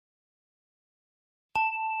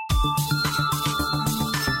Welcome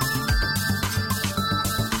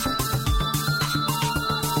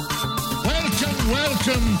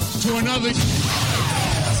to another...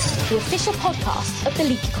 The official podcast of The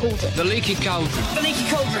Leaky Cauldron. The Leaky Cauldron. The Leaky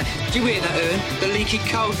Cauldron. Do you hear that, Ern? The Leaky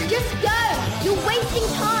Cauldron. Just go! You're wasting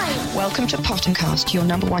time! Welcome to Pottercast, your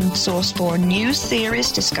number one source for news, theories,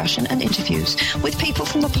 discussion and interviews with people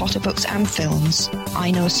from the Potter books and films. I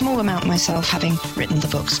know a small amount myself, having written the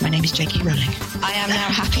books. My name is J.K. Rowling. I am now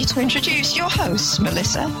happy to introduce your hosts,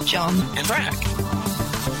 Melissa, John And Frank.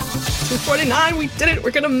 249, we did it!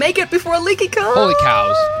 We're gonna make it before Leaky comes! Holy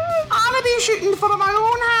cows. I'll be shooting for my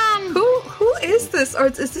own hand! Who is this? Or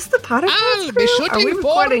is this the Pottercast I'll crew? be shooting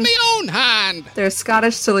for my own hand! There's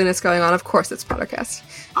Scottish silliness going on. Of course it's Pottercast.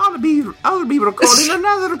 I'll be recording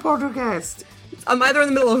another Pottercast. I'm either in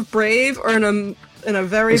the middle of Brave or in a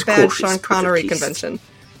very bad Sean Connery convention.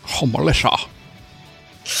 Oh, Melissa.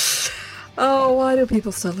 Oh, why do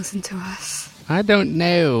people still listen to us? I don't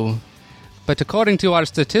know. But according to our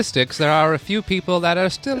statistics, there are a few people that are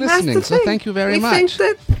still listening, so thank you very much.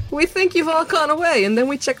 We think you've all gone away, and then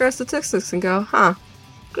we check our statistics and go,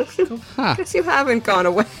 guess you haven't gone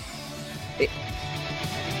away.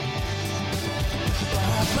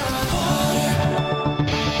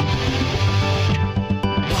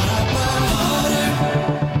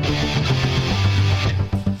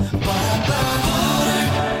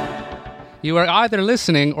 You are either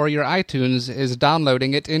listening or your iTunes is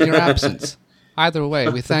downloading it in your absence. Either way,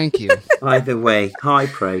 we thank you. Either way, high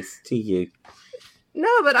praise to you. No,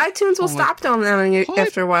 but iTunes will stop downloading it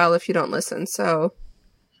after a while if you don't listen, so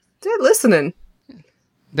they're listening.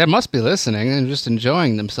 They must be listening and just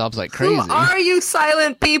enjoying themselves like crazy. Who are you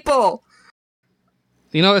silent people?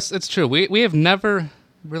 You know, it's true. We have never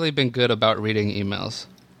really been good about reading emails.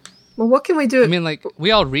 Well, what can we do? I mean, like,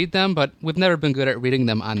 we all read them, but we've never been good at reading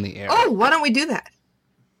them on the air. Oh, why don't we do that?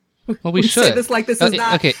 Well, we should. Say this like this is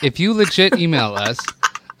not... Okay, if you legit email us,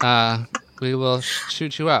 we will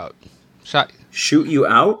shoot you out. Shoot you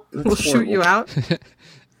out? We'll shoot you out?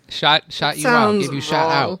 shot you out. Give you shout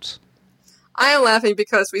wrong. out. I am laughing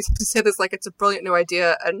because we say this like it's a brilliant new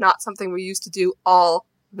idea and not something we used to do all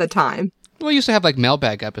the time. We used to have, like,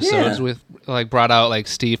 mailbag episodes with, like, brought out, like,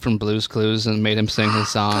 Steve from Blue's Clues and made him sing his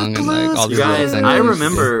song and, like, all these little guys, things. I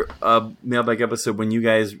remember a mailbag episode when you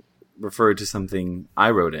guys referred to something I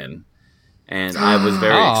wrote in, and I was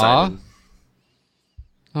very excited.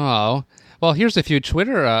 Oh, well, here's a few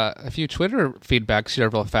Twitter feedbacks here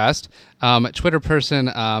real fast. Twitter person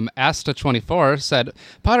Asta24 said,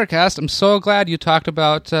 "Pottercast, I'm so glad you talked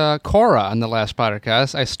about Korra on the last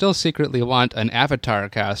Pottercast. I still secretly want an Avatar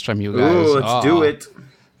cast from you guys." Ooh, let's do it.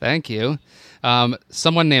 Thank you.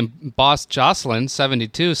 Someone named Boss Jocelyn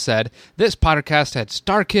 72 said, "This Pottercast had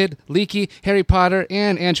StarKid, Leaky, Harry Potter,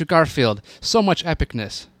 and Andrew Garfield. So much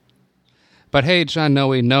epicness. But hey, John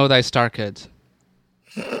Noe, know thy StarKids."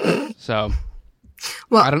 So,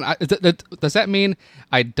 well, I don't. Does that mean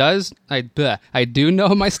I do know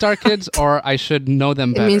my StarKids, or I should know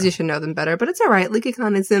them better? It means you should know them better, but it's all right.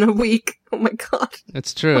 LeakyCon is in a week. Oh my god,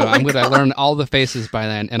 it's true. I'm going to learn all the faces by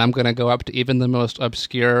then, and I'm going to go up to even the most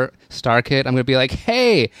obscure StarKid. I'm going to be like,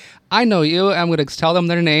 "Hey, I know you." I'm going to tell them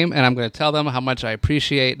their name, and I'm going to tell them how much I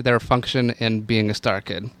appreciate their function in being a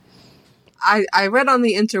StarKid. I read on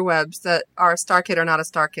the interwebs that our StarKid or not a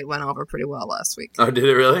StarKid went over pretty well last week. Oh, did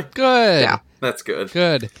it really? Good. Yeah. That's good.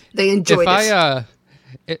 Good. They enjoyed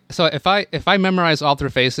it. So if I memorize all their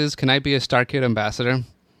faces, can I be a StarKid ambassador?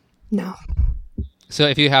 No. So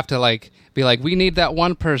if you have to, like, be like, we need that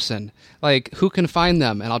one person, like, who can find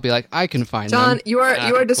them? And I'll be like, I can find them. John, you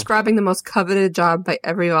are describing the most coveted job by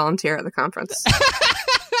every volunteer at the conference.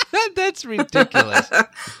 That's ridiculous.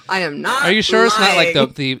 I am not. Are you sure it's not like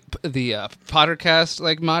lying. the Pottercast,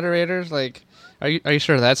 like, moderators? Like, are you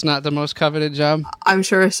sure that's not the most coveted job? I'm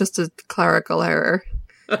sure it's just a clerical error.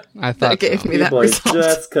 I thought that gave me that People result. are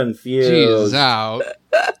just confused. Jeez, out.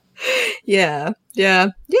 Yeah.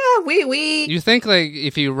 We. You think, like,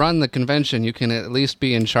 if you run the convention, you can at least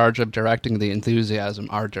be in charge of directing the enthusiasm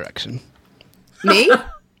our direction. Me?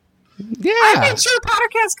 Yeah. I made sure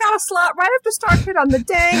Pottercast got a slot right after StarKid on the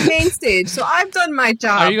dang main stage, so I've done my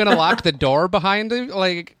job. Are you going to lock the door behind it?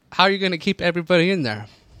 Like, how are you going to keep everybody in there?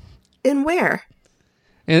 In where?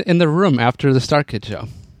 In the room after the StarKid show.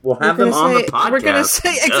 We'll have them on the podcast. We're going to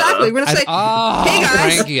say, exactly, we're going to say, hey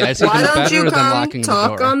guys, Frankie, I see why don't better you than come locking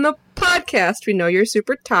talk the door. on the podcast? We know you're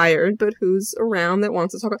super tired, but who's around that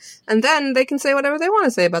wants to talk? And then they can say whatever they want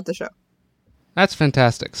to say about the show. That's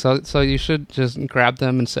fantastic. So you should just grab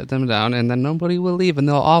them and sit them down, and then nobody will leave, and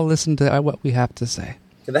they'll all listen to what we have to say.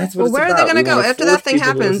 That's what Well, it's where are about. they gonna We go wanna after force that thing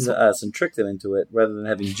people to happens? listen to us and trick them into it, rather than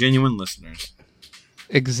having genuine listeners.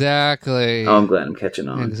 Exactly. Oh, I'm glad I'm catching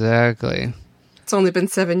on. Exactly. It's only been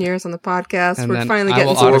 7 years on the podcast. And We're then finally I getting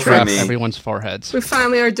will some autograph tricks. everyone's foreheads. We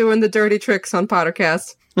finally are doing the dirty tricks on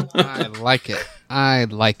Pottercast. I like it. I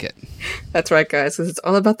like it. That's right, guys, because it's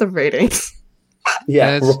all about the ratings.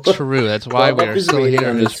 Yeah, That's true. That's why we are still here.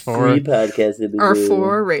 Is for podcast that we Our do.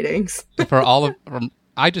 4 ratings. for all of.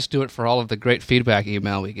 I just do it for all of the great feedback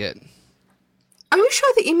email we get. Are you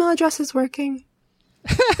sure the email address is working?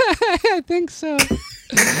 I think so.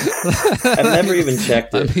 I've never even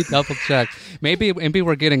checked Let it. me double check. Maybe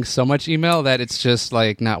we're getting so much email that it's just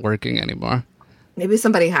like not working anymore. Maybe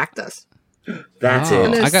somebody hacked us. That's Oh,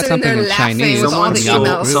 it. they're I got sitting something there in laughing Chinese. with all from the the other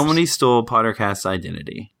emails. groups. Somebody stole Pottercast's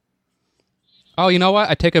identity. Oh, you know what?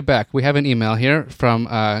 I take it back. We have an email here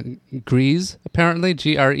from Grease, apparently,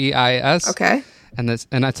 Greis. Okay. And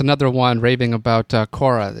that's another one raving about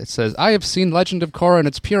Korra. It says, I have seen Legend of Korra and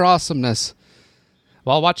its pure awesomeness.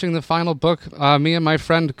 While watching the final book, me and my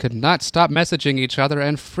friend could not stop messaging each other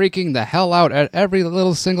and freaking the hell out at every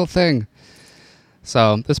little single thing.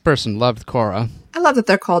 So, this person loved Korra. I love that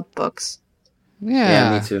they're called books.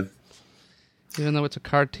 Yeah. Me too. Even though it's a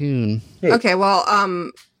cartoon. Hey. Okay, well,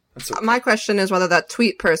 That's okay. my question is whether that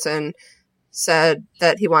tweet person said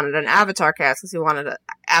that he wanted an Avatar cast because he wanted an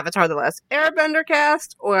Avatar The Last Airbender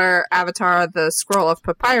cast or Avatar The Scroll of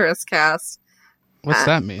Papyrus cast. What's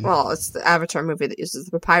that mean? Well, it's the Avatar movie that uses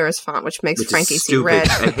the papyrus font, which makes Which is Frankie see stupid. red.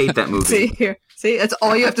 I hate that movie. See here. See, that's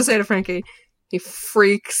all you have to say to Frankie. He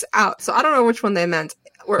freaks out. So I don't know which one they meant.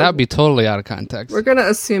 That would be totally out of context. We're gonna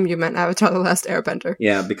assume you meant Avatar: The Last Airbender.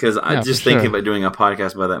 Yeah, because I Yeah, just for thinking sure. about doing a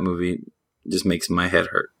podcast about that movie just makes my head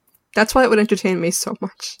hurt. That's why it would entertain me so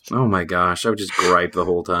much. Oh my gosh, I would just gripe the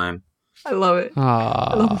whole time. I love it.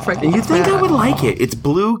 I love when Frankie. And you gets think mad. I would like it? It's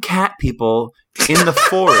blue cat people in the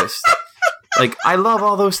forest. Like, I love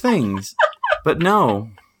all those things. But no.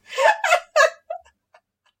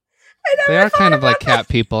 They are kind of like cat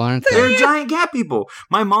people, aren't they? They're giant cat people.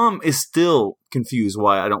 My mom is still confused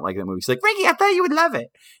why I don't like that movie. She's like, Frankie, I thought you would love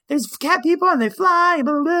it. There's cat people and they fly.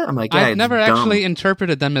 Blah, blah, blah. I'm like, yeah, I've it's never dumb. actually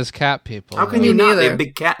interpreted them as cat people. How can Me you not? They neither. have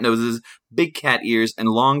big cat noses, big cat ears, and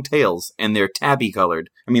long tails, and they're tabby colored.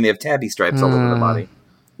 I mean, they have tabby stripes all over their body.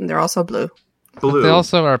 And they're also blue. Blue. They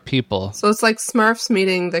also are people. So it's like Smurfs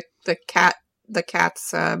meeting the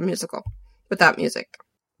cat's musical without music.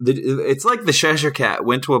 It's like the Cheshire Cat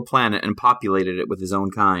went to a planet and populated it with his own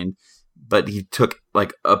kind, but he took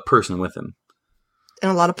like a person with him. And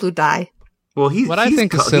a lot of blue dye. Well, he's What I he's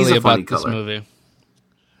think is he's silly a funny about this color. movie.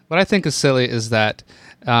 What I think is silly is that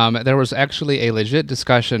there was actually a legit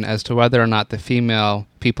discussion as to whether or not the female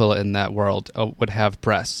people in that world would have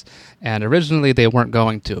breasts. And originally they weren't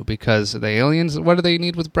going to because the aliens, what do they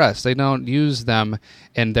need with breasts? They don't use them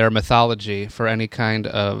in their mythology for any kind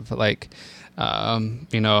of like,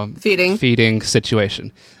 feeding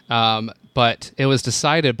situation. But it was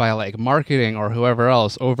decided by like marketing or whoever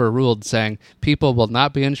else overruled saying people will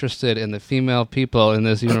not be interested in the female people in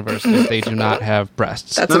this universe if they do not have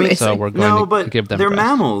breasts. That's amazing. So we're going to give them they're breasts.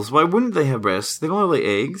 mammals. Why wouldn't they have breasts? They only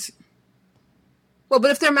lay eggs. Well,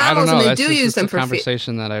 but if they're I don't mammals know. and they That's do just use them a for feed.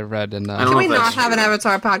 conversation that I read. In, don't Can know we if not that's have an true.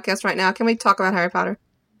 Avatar podcast right now? Can we talk about Harry Potter?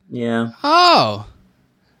 Yeah. Oh!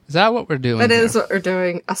 Is that what we're doing? That here? is what we're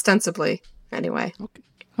doing, ostensibly. Anyway.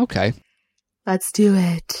 Okay. Let's do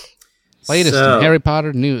it. Latest So- in Harry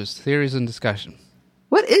Potter news, theories, and discussion.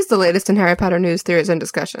 What is the latest in Harry Potter news, theories, and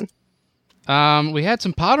discussion? We had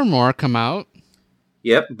some Pottermore come out.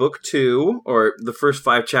 Yep. Book 2, or the first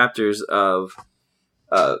 5 chapters of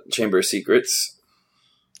Chamber of Secrets.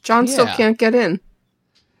 John still Yeah. can't get in.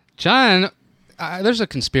 John, there's a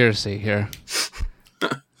conspiracy here.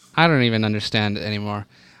 I don't even understand it anymore.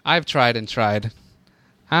 I've tried and tried.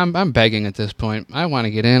 I'm begging at this point. I want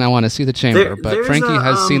to get in. I want to see the chamber, but there's Frankie a,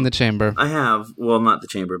 has seen the chamber. I have. Well, not the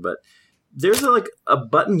chamber, but there's a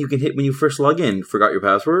button you can hit when you first log in. Forgot your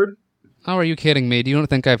password? Oh, are you kidding me? Do you don't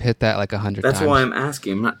think I've hit that like 100 times? That's why I'm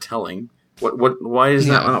asking. I'm not telling. Why is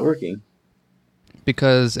that Yeah. not working?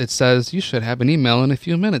 Because it says you should have an email in a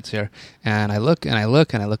few minutes here. And I look and I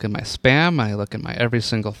look and I look at my spam. I look at my every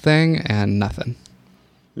single thing and nothing.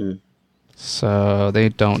 So they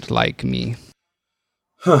don't like me.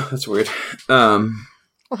 Huh, that's weird. Well,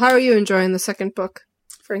 how are you enjoying the second book,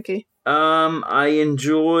 Frankie? I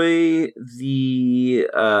enjoy the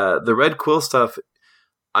red quill stuff.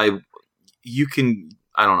 You can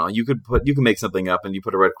make something up and you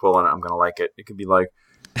put a red quill on it. I'm gonna like it. It could be like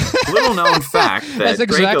little known fact that That's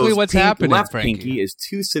exactly Draco's what's happening, left Frankie. pinky is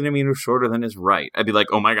 2 centimeters shorter than his right. I'd be like,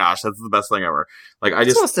 oh my gosh, that's the best thing ever. Like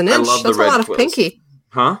That's almost an I inch. love That's the a red lot of quills. pinky.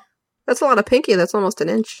 Huh? That's a lot of pinky. That's almost an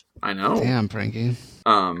inch. I know. Damn, Frankie.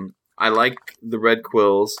 I like the red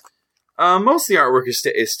quills. Most of the artwork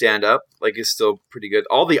is stand up, like is still pretty good.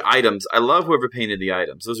 All the items, I love whoever painted the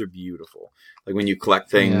items. Those are beautiful. Like when you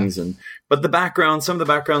collect things, but the background, some of the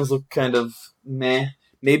backgrounds look kind of meh.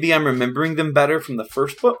 Maybe I'm remembering them better from the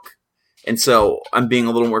first book, and so I'm being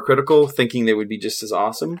a little more critical, thinking they would be just as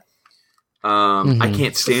awesome. I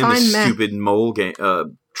can't stand this stupid mole game.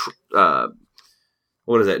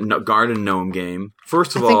 What is that? No, garden gnome game.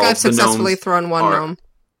 First of all, I think I've successfully thrown one gnome.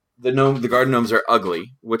 The garden gnomes are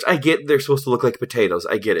ugly, which I get. They're supposed to look like potatoes.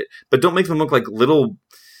 I get it, but don't make them look like little,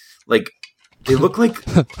 like they look like.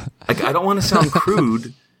 Like I don't want to sound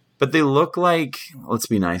crude, but they look like. Let's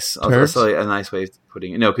be nice. That's a nice way of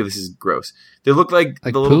putting it. No, okay, this is gross. They look like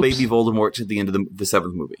the little baby Voldemort at the end of the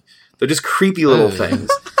seventh movie. They're just creepy little things,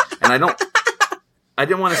 and I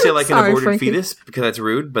didn't want to say like an aborted fetus because that's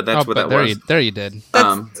rude, but that's what that was. There you did.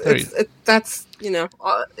 That's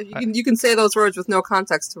you can say those words with no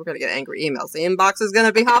context. We're going to get angry emails. The inbox is going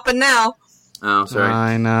to be hopping now. Oh, sorry.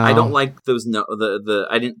 I know. I don't like those.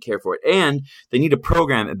 I didn't care for it, and they need to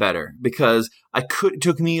program it better because it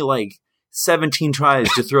took me like 17 tries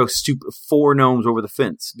to throw 4 gnomes over the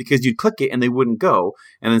fence because you'd click it and they wouldn't go,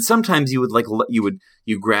 and then sometimes you would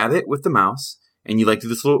you grab it with the mouse. And you do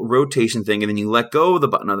this little rotation thing, and then you let go of the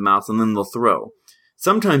button of the mouse, and then they'll throw.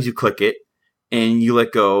 Sometimes you click it, and you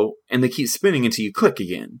let go, and they keep spinning until you click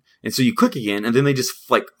again. And so you click again, and then they just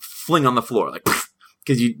fling on the floor,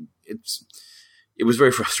 because it was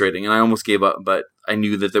very frustrating, and I almost gave up. But I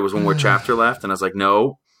knew that there was one more chapter left, and I was like,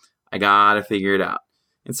 no, I gotta figure it out.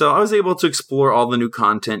 And so I was able to explore all the new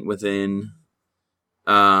content within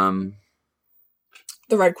the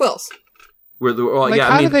Red Quills.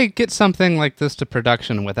 How do they get something like this to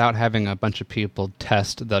production without having a bunch of people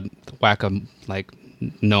test the Whack-A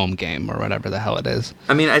gnome game or whatever the hell it is?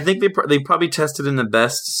 I mean, I think they probably tested in the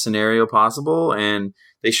best scenario possible, and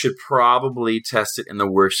they should probably test it in the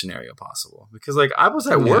worst scenario possible. Because I was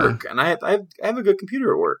at work, and I have a good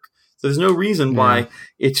computer at work, so there's no reason why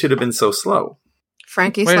it should have been so slow.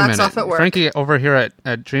 Frankie slacks off at work. Frankie over here at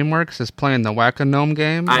DreamWorks is playing the Whack-A gnome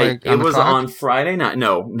game. It was on Friday night.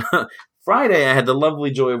 No. Friday, I had the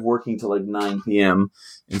lovely joy of working till 9 p.m.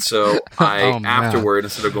 And so afterward,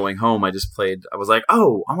 instead of going home, I just played. I was like,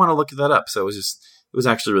 oh, I want to look that up. So it was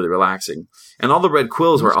actually really relaxing. And all the red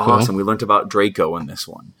quills were awesome. We learned about Draco in this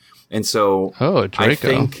one. And so I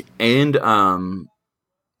think, and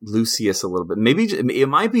Lucius a little bit. Maybe it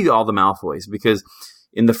might be all the Malfoys, because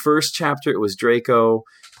in the first chapter, it was Draco,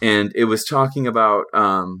 and it was talking about,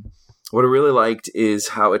 what I really liked is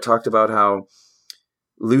how it talked about how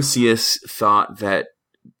Lucius thought that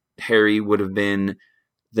Harry would have been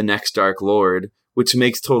the next Dark Lord, which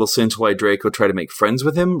makes total sense why Draco tried to make friends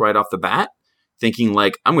with him right off the bat, thinking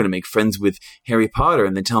I'm going to make friends with Harry Potter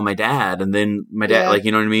and then tell my dad, and then my dad,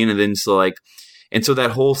 you know what I mean? And then and so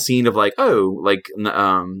that whole scene of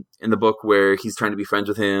in the book where he's trying to be friends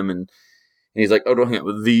with him and he's like, oh, don't hang out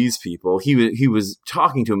with these people. He was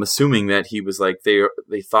talking to him, assuming that he was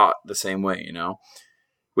they thought the same way,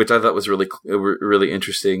 which I thought was really, really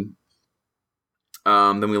interesting.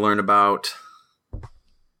 Then we learned about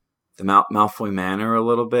the Malfoy Manor a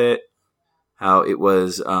little bit, how it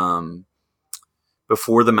was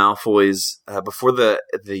before the Malfoys, before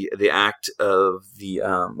the act of the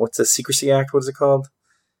what's the Secrecy Act? What is it called?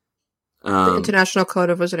 The International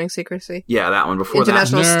Code of Wizarding Secrecy. Yeah, that one. Before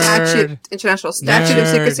International Statute of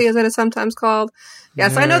Secrecy, as it is sometimes called.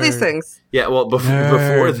 Yes, I know these things. Yeah, well,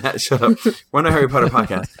 before that, shut up. We're on a Harry Potter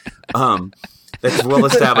podcast. That's well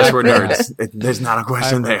established. We're nerds. There's not a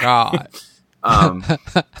question there.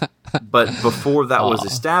 But before that was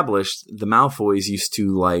established, the Malfoys used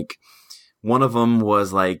to one of them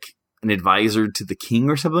was an advisor to the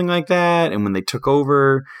king or something like that. And when they took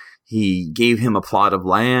over, he gave him a plot of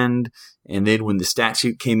land. And then when the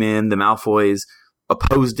statute came in, the Malfoys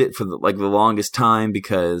opposed it for the longest time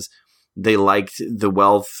because they liked the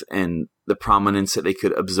wealth and the prominence that they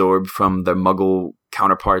could absorb from their Muggle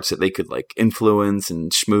counterparts that they could influence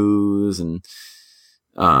and schmooze and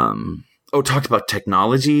talked about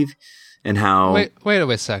technology and how wait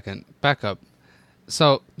a second, back up.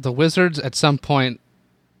 So the wizards at some point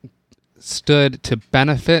stood to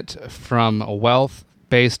benefit from wealth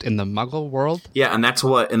based in the Muggle world. Yeah, and that's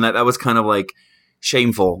what, and that was kind of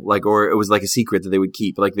shameful, or it was a secret that they would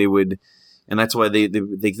keep, they would. And that's why they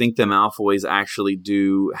think the Malfoys actually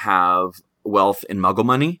do have wealth in Muggle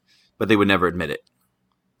money, but they would never admit it,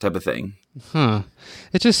 type of thing. Huh.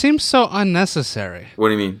 It just seems so unnecessary. What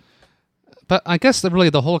do you mean? But I guess really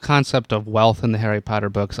the whole concept of wealth in the Harry Potter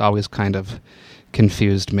books always kind of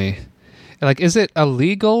confused me. Is it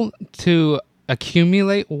illegal to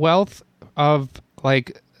accumulate wealth of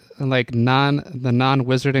like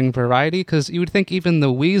non-wizarding variety? Because you would think even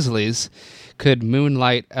the Weasleys could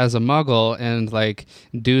moonlight as a Muggle and like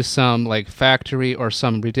do some like factory or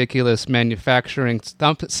some ridiculous manufacturing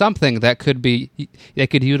something that could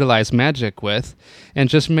utilize magic with, and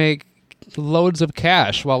just make loads of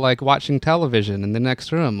cash while like watching television in the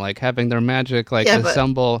next room, like having their magic like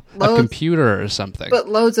assemble a computer or something. But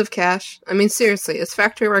loads of cash. I mean, seriously, is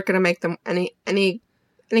factory work going to make them any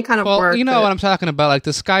kind of work? Well, you know what I'm talking about. Like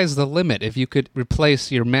the sky's the limit. If you could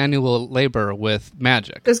replace your manual labor with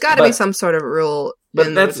magic, there's got to be some sort of rule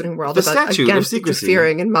in the Wizarding world the statute against of secrecy.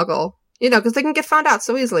 Interfering in Muggle. You know, because they can get found out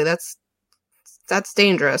so easily. That's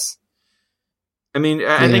dangerous. I mean,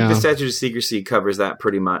 I think the statute of secrecy covers that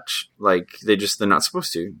pretty much. Like they're not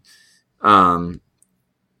supposed to. I'd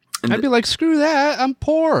be like, screw that. I'm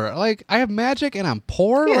poor. Like I have magic and I'm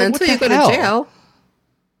poor. Yeah, like, until you go hell? to jail.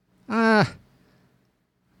 I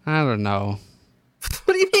don't know.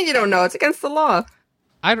 What do you mean you don't know? It's against the law.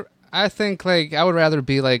 I think like I would rather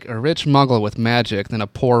be like a rich Muggle with magic than a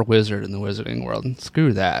poor wizard in the Wizarding world.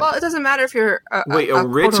 Screw that. Well, it doesn't matter if you're a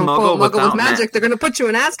rich Muggle with without magic. They're going to put you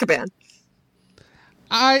in Azkaban.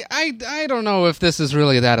 I don't know if this is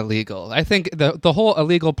really that illegal. I think the whole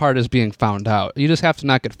illegal part is being found out. You just have to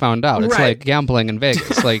not get found out. It's like gambling in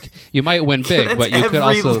Vegas. Like you might win big, but you could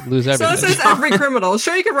also lose everything. So this is every criminal.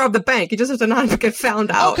 Sure, you can rob the bank. You just have to not get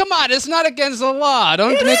found out. Oh, come on. It's not against the law.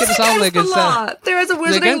 Don't make it sound like it's law. There is a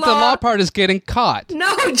Wizarding against law. The law part is getting caught.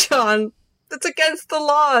 No, John. It's against the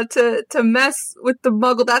law to mess with the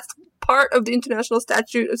Muggle. That's part of the International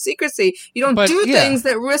Statute of Secrecy. You don't do things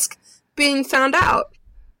that risk being found out.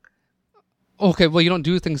 Okay, well, you don't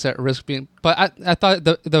do things that risk being. But I thought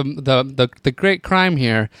the great crime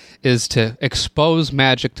here is to expose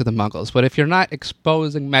magic to the Muggles. But if you're not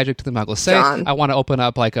exposing magic to the Muggles, say John. I want to open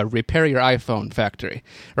up like a repair your iPhone factory,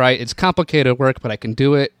 right? It's complicated work, but I can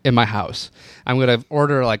do it in my house. I'm going to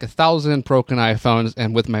order like 1,000 broken iPhones,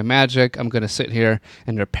 and with my magic, I'm going to sit here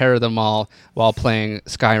and repair them all while playing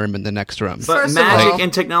Skyrim in the next room. But magic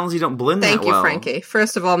and technology don't blend that well. Thank you, Frankie.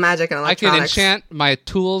 First of all, magic and electronics. I can enchant my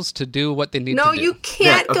tools to do what they need to do. No, you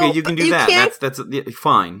can't go... Okay, you can do that. That's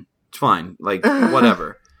fine. It's fine. Like,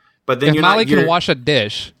 whatever. But then if Molly can wash a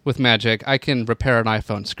dish with magic, I can repair an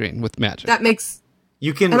iPhone screen with magic. That makes...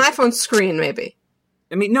 You can... An iPhone screen, maybe.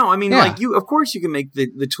 Like, of course you can make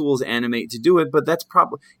the tools animate to do it, but that's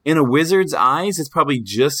probably... In a wizard's eyes, it's probably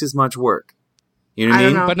just as much work. You know what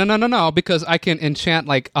I mean? But no, because I can enchant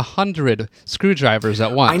like 100 screwdrivers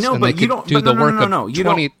at once. I know, but you don't... do the work of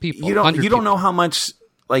 20 people. You don't know how much,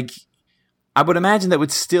 like... I would imagine that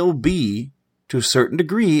would still be, to a certain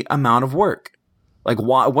degree, amount of work. Like,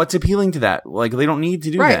 what's appealing to that? Like, they don't need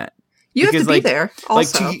to do that. You have to be there,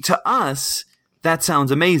 also. Like, to us, that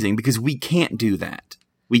sounds amazing, because we can't do that.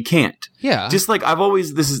 We can't. Yeah. Just like, I've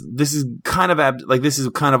always, this is kind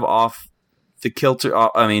of off the kilter,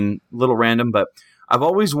 I mean, a little random, but I've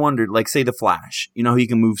always wondered, like, say The Flash, you know, he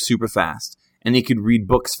can move super fast, and he could read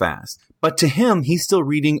books fast. But to him, he's still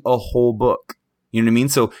reading a whole book. You know what I mean?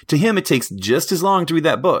 So to him, it takes just as long to read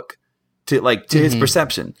that book to his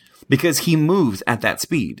perception, because he moves at that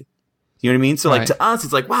speed. You know what I mean? So like to us,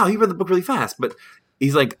 it's like, wow, he read the book really fast, but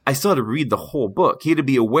he's like, I still had to read the whole book. He had to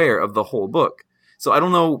be aware of the whole book. So I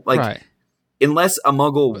don't know, like, unless a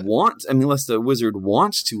Muggle unless the wizard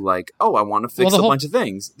wants to, like, oh, I want to fix a bunch of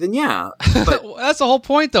things, then yeah. But that's the whole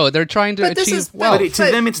point, though. They're trying to achieve wealth. But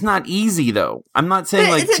to them, it's not easy, though. I'm not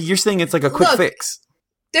saying you're saying it's like a quick fix.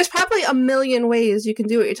 There's probably a million ways you can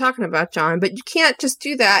do what you're talking about, John, but you can't just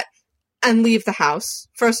do that and leave the house,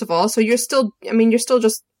 first of all. So you're still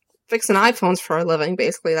just fixing iPhones for a living,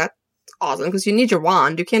 basically. That's awesome, because you need your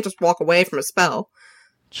wand. You can't just walk away from a spell.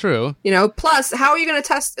 True. You know, plus, how are you going to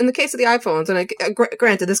test, in the case of the iPhones, and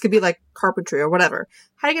granted, this could be like carpentry or whatever,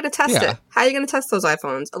 how are you going to test it? How are you going to test those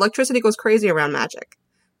iPhones? Electricity goes crazy around magic.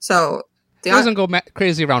 So... It doesn't go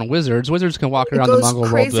crazy around wizards. Wizards can walk around the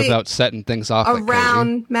Muggle world without setting things off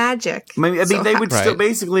around magic. They would still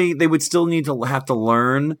basically need to have to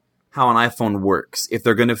learn how an iPhone works if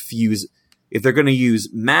they're going to use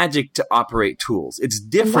magic to operate tools. It's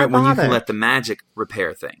different when you can let the magic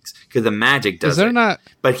repair things, because the magic does it.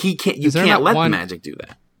 But you can't let the magic do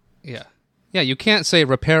that. Yeah. Yeah, you can't say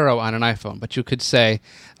Reparo on an iPhone, but you could say,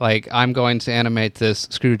 like, I'm going to animate this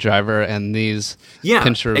screwdriver and these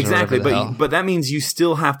pinchers. Exactly. But that means you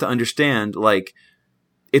still have to understand, like,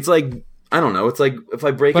 it's like, I don't know, it's like if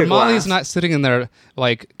I break a glass. But Molly's not sitting in there,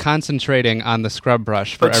 like, concentrating on the scrub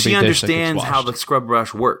brush for every dish that gets washed. But she understands how the scrub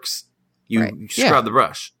brush works. You scrub the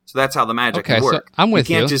brush. So that's how the magic can work. So I'm with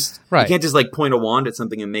you. You can't just, like, point a wand at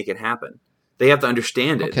something and make it happen. They have to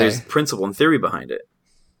understand it. There's principle and theory behind it.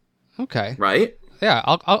 Okay. Right? Yeah,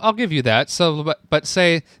 I'll give you that. So, but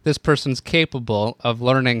say this person's capable of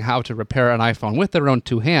learning how to repair an iPhone with their own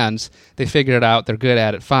two hands. They figure it out. They're good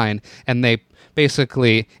at it. Fine, and they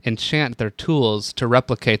basically enchant their tools to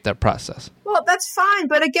replicate that process. Well, that's fine,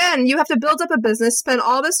 but again, you have to build up a business, spend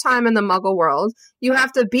all this time in the Muggle world. You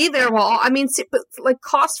have to be there while but like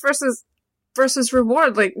cost versus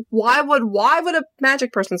reward. Like, why would a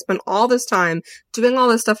magic person spend all this time doing all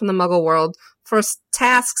this stuff in the Muggle world for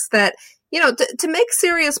tasks that, to make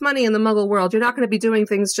serious money in the Muggle world, you're not going to be doing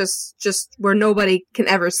things just where nobody can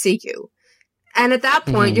ever see you. And at that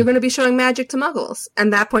point, you're going to be showing magic to Muggles.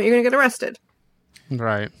 And at that point, you're going to get arrested.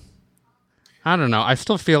 Right. I don't know. I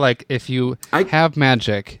still feel like if you have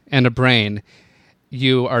magic and a brain,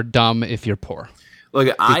 you are dumb if you're poor. Look,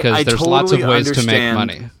 because I there's totally lots of ways understand, to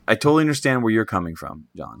make money. I totally understand where you're coming from,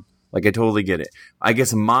 John. Like, I totally get it. I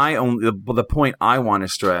guess the point I want to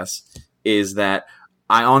stress is that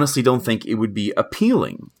I honestly don't think it would be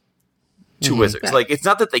appealing to wizards. Yeah. Like, it's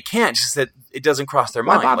not that they can't, just that it doesn't cross their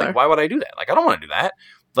mind. bother? Like, why would I do that? Like, I don't want to do that.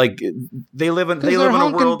 Like, they live in a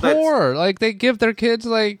world that's poor. Like, they give their kids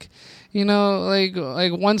like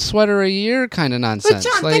one sweater a year kind of nonsense.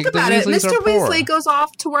 But John, like, think about it. Weasleys Mr. are poor. Weasley goes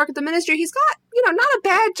off to work at the ministry. He's got, not a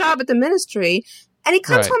bad job at the ministry. And he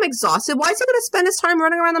comes Right. home exhausted. Why is he going to spend his time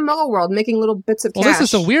running around the Muggle world making little bits of Well, cash?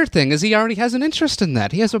 this is the weird thing, is he already has an interest in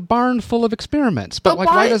that. He has a barn full of experiments. But But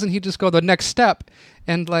why why doesn't he just go the next step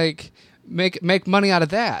and, like, make money out of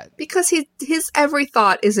that? Because his every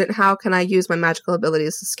thought isn't how can I use my magical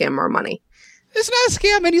abilities to scam more money. It's not a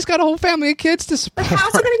scam, and he's got a whole family of kids to support. But how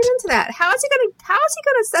is he going to get into that? How is he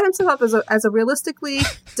going to set himself up as a realistically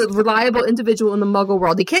reliable individual in the Muggle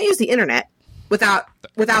world? He can't use the internet without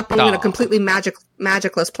being in a completely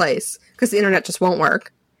magicless place because the internet just won't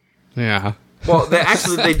work. Yeah. well, they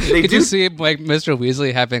Could do. you see like Mr.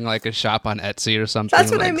 Weasley having like a shop on Etsy or something?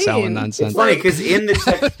 That's what like, I mean. selling nonsense. It's funny because in the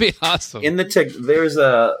That would be awesome. in the tech, there's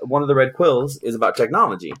one of the red quills is about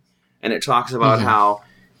technology, and it talks about how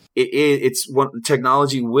it's one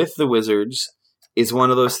technology with the wizards is one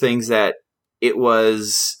of those things that it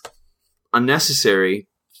was unnecessary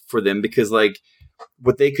for them because like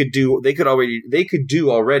what they could do they could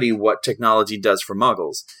do already what technology does for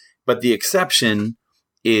Muggles, but the exception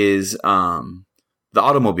is the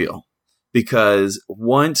automobile, because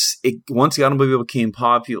once the automobile became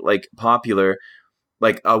popular,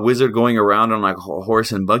 like a wizard going around on like a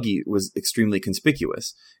horse and buggy was extremely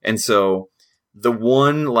conspicuous. And so the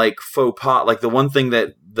one like faux pas, like the one thing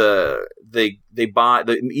that they bought,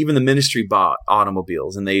 even the ministry bought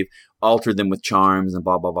automobiles and they've altered them with charms and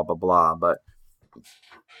blah blah blah blah blah.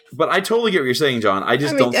 But I totally get what you're saying, John. I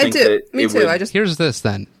just don't think that Me it too. would. Here's this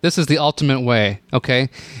then. This is the ultimate way, okay?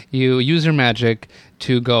 You use your magic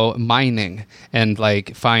to go mining and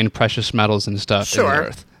like find precious metals and stuff in the Sure.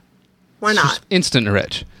 earth. Why not? Just instant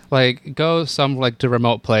rich. Like go some like to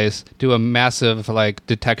remote place, do a massive like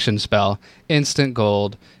detection spell, instant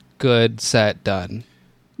gold, good, set, done.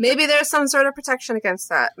 Maybe there's some sort of protection against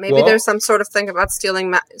that. Maybe Well- there's some sort of thing about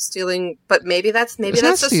stealing, but maybe that's It's not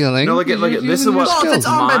just stealing. No, look at You're this is using what your Well, if it's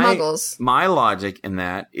skills. owned by Muggles. My logic in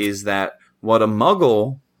that is that what a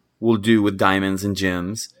Muggle will do with diamonds and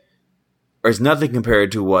gems is nothing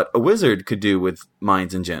compared to what a wizard could do with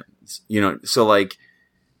mines and gems. So like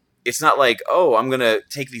it's not like, oh, I'm gonna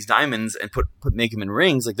take these diamonds and make them in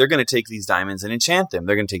rings. Like they're gonna take these diamonds and enchant them.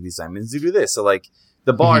 They're gonna take these diamonds to do this. So like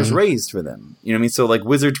the bar is raised for them. You know what I mean? So like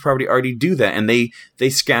wizards probably already do that, and they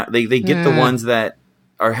scout. They get the ones that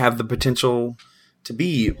have the potential to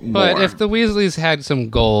be more. But if the Weasleys had some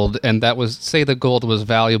gold, and that was, say the gold was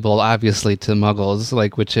valuable, obviously, to Muggles,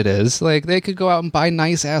 like, which it is, like, they could go out and buy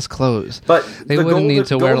nice-ass clothes. But they the wouldn't gold- need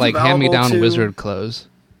to wear, gold's like, valuable hand-me-down to- wizard clothes.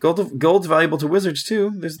 Gold's valuable to wizards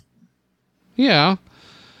too. Yeah.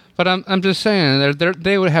 But I'm just saying,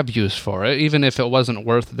 they would have use for it, even if it wasn't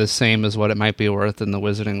worth the same as what it might be worth in the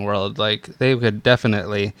wizarding world. Like, they could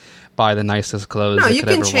definitely buy the nicest clothes No, they you could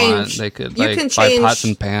can ever change. want. They could, You like, can buy change pots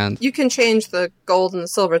and pans. You can change the gold and the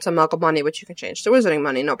silver to Muggle money, which you can change to wizarding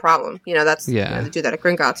money, no problem. That's Yeah. they do that at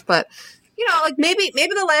Gringotts. But like maybe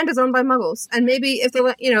the land is owned by Muggles, and maybe if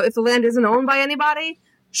the land isn't owned by anybody,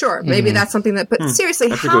 sure, maybe that's something that. But seriously,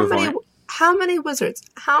 That's a how good many point. how many wizards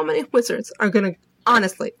are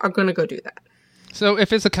gonna go do that? So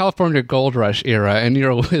if it's a California gold rush era and you're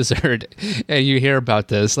a wizard and you hear about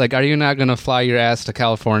this, like, are you not going to fly your ass to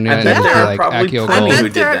California I and bet look there for, are like, probably Accio plenty gold? who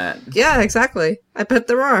did that. Yeah, exactly. I bet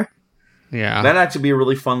there are. Yeah. That'd actually be a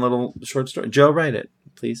really fun little short story. Joe, write it,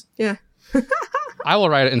 please. Yeah, I will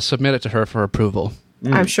write it and submit it to her for approval.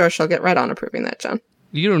 I'm sure she'll get right on approving that, John.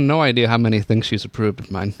 You have no idea how many things she's approved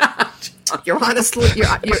of mine. You're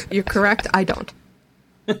correct. I don't.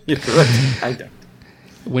 You're correct. I don't.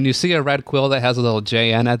 When you see a red quill that has a little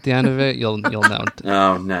JN at the end of it, you'll know.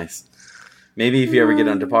 Oh, nice. Maybe if you ever get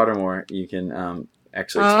onto Pottermore, you can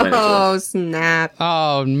actually explain it to Oh, us. snap.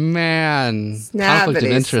 Oh man, conflict of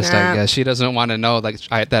Snappity interest. snap. I guess she doesn't want to know that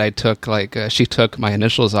I took she took my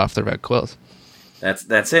initials off the red quills.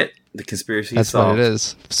 That's it. The conspiracy is That's solved. what it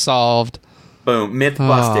is. Solved. Boom. Myth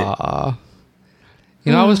busted. Aw.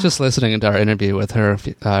 I was just listening to our interview with her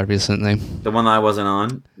recently. The one that I wasn't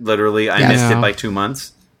on. Literally, I missed it by 2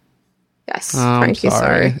 months. Yes, I'm Frankie,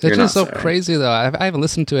 sorry. It's You're just not so sorry. crazy, though. I haven't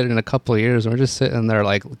listened to it in a couple of years. We're just sitting there,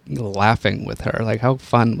 like, laughing with her. Like, how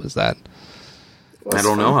fun was that? I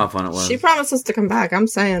don't know how fun it was. She promises to come back. I'm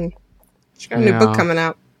saying. She got a new Yeah. book coming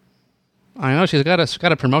out. I know she's got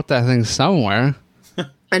to promote that thing somewhere.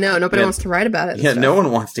 I know. Nobody Yeah. wants to write about it. and Yeah, stuff. no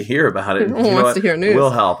one wants to hear about it. No one You know wants what? to hear news.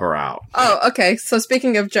 We'll help her out. Oh, okay. So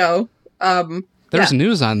speaking of Joe, There's yeah.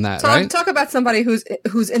 news on that, right? Talk about somebody who's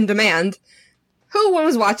in demand. Who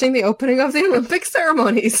was watching the opening of the Olympic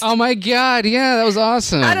ceremonies? Oh my god! Yeah, that was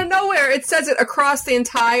awesome. Out of nowhere, it says it across the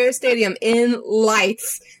entire stadium in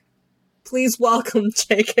lights. Please welcome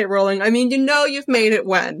J.K. Rowling. I mean, you've made it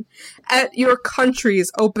when at your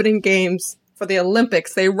country's opening games for the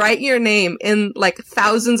Olympics, they write your name in like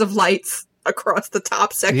thousands of lights across the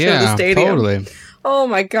top section of the Yeah, stadium. totally. Oh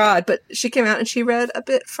my god! But she came out and she read a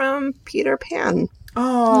bit from Peter Pan.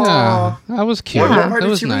 Oh. Yeah, that was cute. Yeah. What That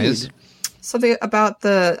was did you nice. read? Something about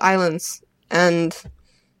the islands, and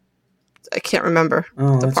I can't remember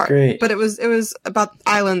Oh, the that's part. great. But it was about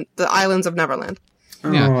the islands of Neverland.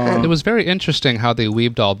 Yeah, Oh. it was very interesting how they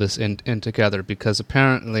weaved all this in together, because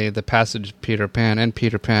apparently the passage Peter Pan and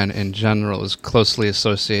Peter Pan in general is closely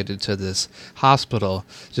associated to this hospital,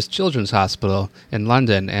 just children's hospital in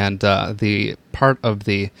London, and the part of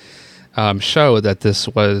the show that this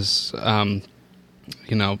was,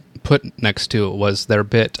 put next to was their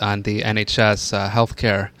bit on the NHS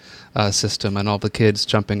healthcare system and all the kids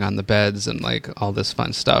jumping on the beds and like all this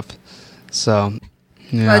fun stuff. So.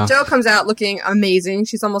 Yeah. Joe comes out looking amazing.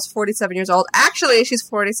 She's almost 47 years old. Actually, she's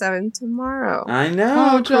 47 tomorrow. I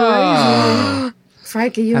know. Oh, Joe.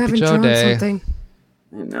 Frankie, you Happy haven't Joe drawn Day. something.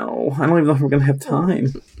 I know. I don't even know if we're gonna have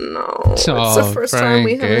time. No, it's the first time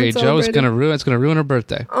we haven't Joe's celebrated. it's gonna ruin her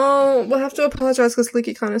birthday. Oh, we'll have to apologize because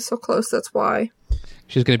LeakyCon is so close. That's why.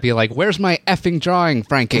 She's gonna be like, "Where's my effing drawing,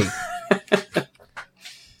 Frankie?"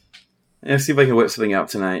 Let's see if I can whip something out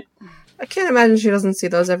tonight. I can't imagine she doesn't see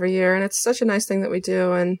those every year, and it's such a nice thing that we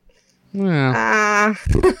do. And Yeah.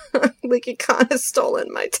 LeakyCon has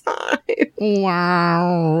stolen my time.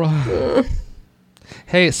 Wow.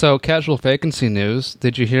 Hey, so casual vacancy news.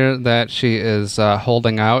 Did you hear that she is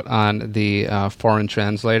holding out on the foreign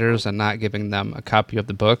translators and not giving them a copy of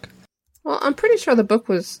the book? Well, I'm pretty sure the book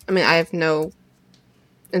was... I mean, I have no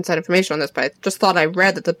inside information on this, but I just thought I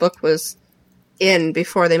read that the book was in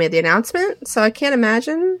before they made the announcement, so I can't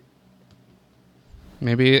imagine.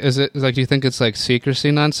 Maybe, is it, like, do you think it's, like, secrecy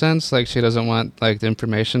nonsense? Like, she doesn't want, like, the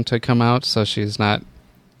information to come out, so she's not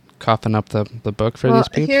coughing up the book for these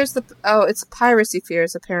people? Here's the... Oh, it's piracy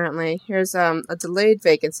fears, apparently. Here's a delayed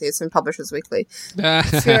vacancy. It's in Publishers Weekly.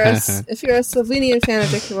 If you're a Slovenian fan of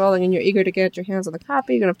J.K. Rowling and you're eager to get your hands on the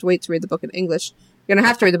copy, you're going to have to wait to read the book in English. You're going to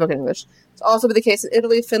have to read the book in English. It's also be the case in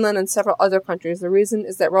Italy, Finland, and several other countries. The reason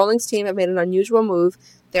is that Rowling's team have made an unusual move.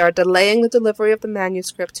 They are delaying the delivery of the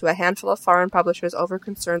manuscript to a handful of foreign publishers over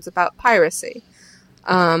concerns about piracy.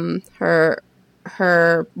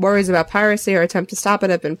 Her worries about piracy, her attempt to stop it,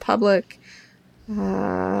 have been public.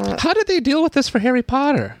 How did they deal with this for Harry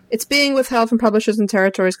Potter? It's being withheld from publishers in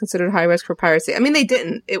territories considered high risk for piracy. I mean, they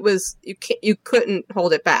didn't. It was you couldn't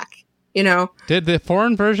hold it back. You know, Did the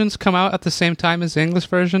foreign versions come out at the same time as the English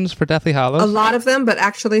versions for Deathly Hallows? a lot of them, but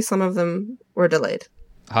actually some of them were delayed.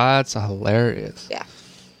 That's hilarious. Yeah.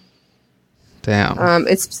 Damn.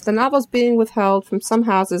 It's the novel's being withheld from some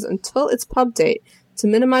houses until its pub date to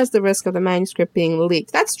minimize the risk of the manuscript being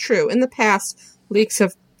leaked. That's true. In the past, leaks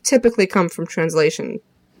have typically come from translation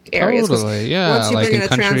areas. Totally, yeah. Once you Like bring in in a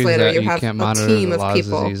countries translator, that you you have can't a monitor team the of laws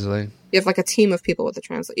people. as easily. You have like a team of people with the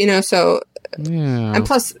translate. You know, so Yeah. and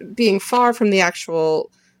plus being far from the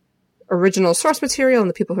actual original source material and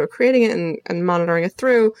the people who are creating it and monitoring it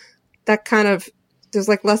through, that kind of there's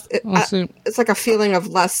like less. It's like a feeling of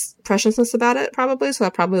less preciousness about it, probably. So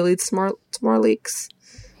that probably leads to more leaks.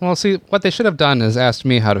 Well, see, what they should have done is asked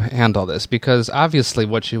me how to handle this, because obviously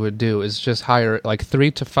what you would do is just hire like 3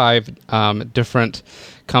 to 5 different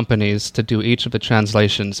companies to do each of the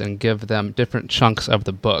translations and give them different chunks of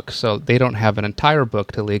the book, so they don't have an entire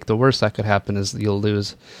book to leak. The worst that could happen is you'll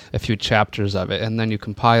lose a few chapters of it, and then you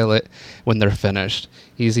compile it when they're finished.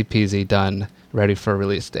 Easy peasy, done, ready for a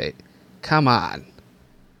release date. Come on.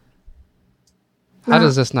 How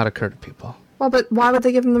does this not occur to people? Well, but why would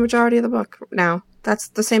they give them the majority of the book now? That's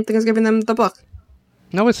the same thing as giving them the book.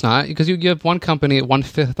 No, it's not, because you give one company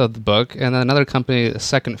 1/5 of the book, and then another company a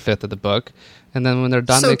 2/5 of the book, and then when they're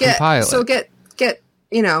done, they compile it. So get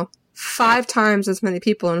 5 times as many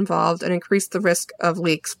people involved and increase the risk of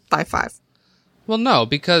leaks by 5. Well, no,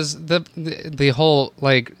 because the whole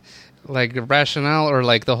like rationale or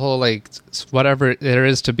like the whole like whatever there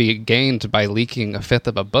is to be gained by leaking 1/5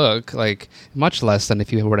 of a book, like much less than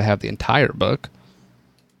if you were to have the entire book.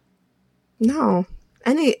 No.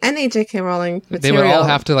 Any J.K. Rowling material. They would all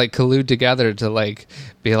have to like collude together to like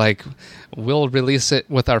be like, we'll release it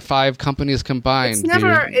with our 5 companies combined.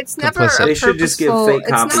 It's never complicit. They should just give fake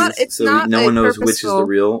copies so no one knows which is the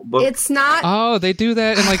real book. It's not. Oh, they do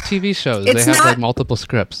that in like TV shows. They have like multiple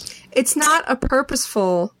scripts. It's not a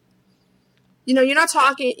purposeful. You're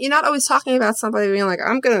not always talking about somebody being like,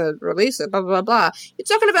 I'm going to release it, blah, blah, blah. You're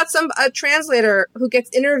talking about a translator who gets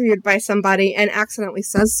interviewed by somebody and accidentally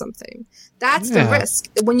says something. That's the risk.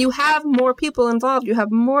 When you have more people involved, you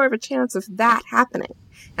have more of a chance of that happening.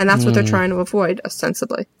 And that's what they're trying to avoid,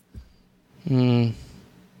 ostensibly. I'll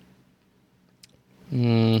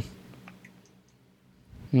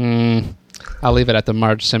leave it at the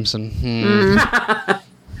Marge Simpson.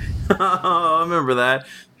 Oh, I remember that.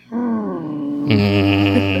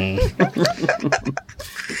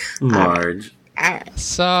 Marge.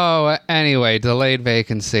 So, anyway, delayed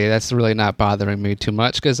vacancy. That's really not bothering me too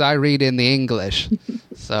much because I read in the English.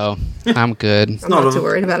 So, I'm good. I'm not too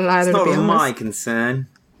worried about it either, it's to be not honest. my concern.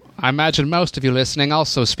 I imagine most of you listening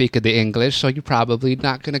also speak of the English, so you're probably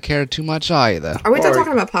not going to care too much either. Are we done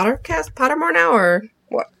talking about Pottermore now, or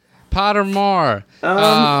what? Pottermore.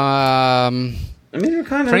 I mean, we're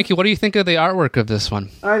kind of... Frankie, what do you think of the artwork of this one?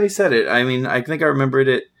 I already said it. I mean, I think I remembered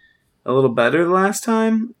it a little better the last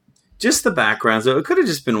time. Just the backgrounds. It could have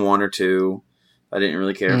just been 1 or 2 I didn't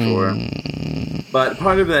really care for. But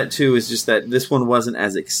part of that, too, is just that this one wasn't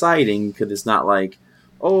as exciting because it's not like,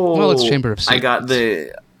 well, it's Chamber of Secrets.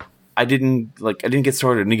 I didn't get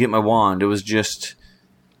started. I didn't get my wand. It was just...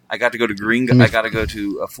 I got to go to I got to go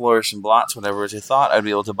to Flourish and Blots, whatever, which I thought I'd be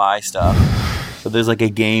able to buy stuff. So there's like a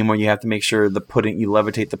game where you have to make sure you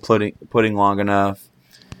levitate the pudding long enough.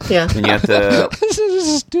 Yeah. And you have to... This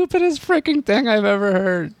is the stupidest freaking thing I've ever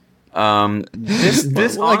heard.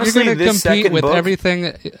 This like honestly, you're going to compete with book,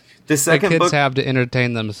 everything the second kids book, have to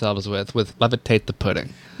entertain themselves with levitate the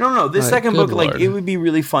pudding. No. This second book, Lord. like it would be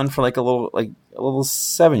really fun for like a little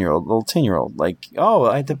 7-year-old, little 10-year-old. Like,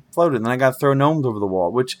 I had to float it, and then I got to throw gnomes over the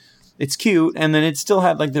wall, which it's cute. And then it still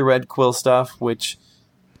had like the red quill stuff, which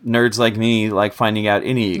nerds like me like finding out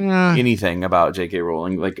anything about J.K.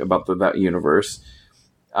 Rowling, like about that universe.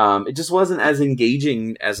 It just wasn't as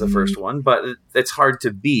engaging as the first one, but it's hard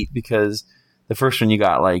to beat because the first one you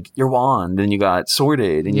got like your wand and you got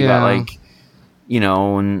sorted and you got like,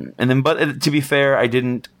 and then, but to be fair, I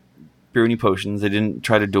didn't brew any potions. I didn't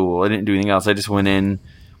try to duel. I didn't do anything else. I just went in.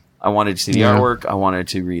 I wanted to see the artwork. I wanted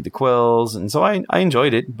to read the quills. And so I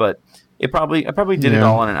enjoyed it, but I probably did it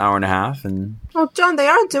all in an hour and a half. And well, John, they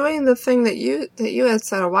are doing the thing that you had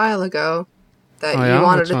said a while ago that you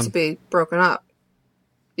wanted it to be broken up.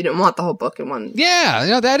 You didn't want the whole book in one.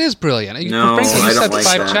 Yeah, that is brilliant. No, Frankly, you I said don't like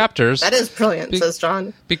 5 that. chapters. That is brilliant, says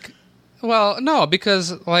John. Well, no,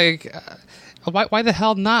 because like, why the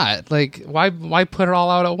hell not? Like, why put it all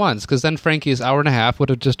out at once? Because then Frankie's hour and a half would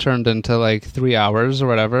have just turned into like 3 hours or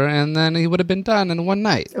whatever, and then he would have been done in one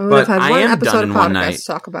night. And we would have had one am episode done of in one podcast night. to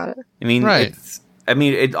talk about it. I mean, right.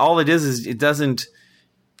 All it is it doesn't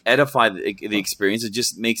edify the experience. It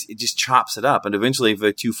just chops it up, and eventually, if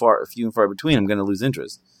they're few and far between, I'm going to lose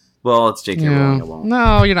interest. Well, it's J.K. Rowling. I won't.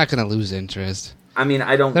 No, you're not going to lose interest. I mean,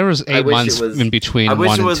 I don't. There was 8 months in between 1 and 2. I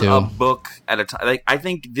wish it was a book at a time. Like I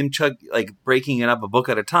think them breaking it up a book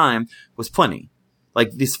at a time was plenty.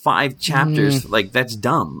 Like these 5 chapters, like that's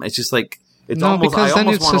dumb. It's just like I almost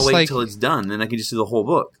want to wait till it's done, then I can just do the whole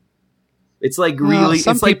book. It's like really.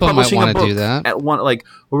 Some it's like people publishing might a want book to do that. at one. Like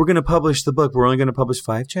we're going to publish the book. We're only going to publish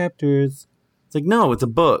 5 chapters. It's like no, it's a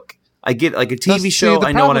book. I get like a TV show.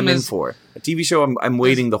 I know what I'm in for. A TV show, I'm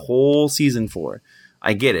waiting the whole season for.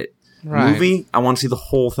 I get it. Right. Movie, I want to see the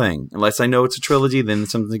whole thing. Unless I know it's a trilogy, then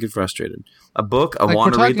something get frustrated. A book, I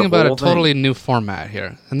want to read the whole thing. We're talking about a totally new format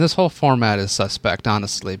here, and this whole format is suspect,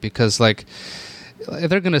 honestly, because like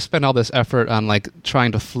they're going to spend all this effort on like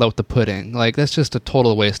trying to float the pudding. Like that's just a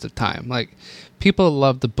total waste of time. Like people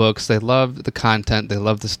love the books, they love the content, they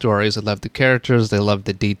love the stories, they love the characters, they love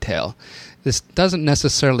the detail. This doesn't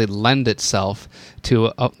necessarily lend itself to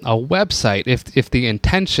a website if the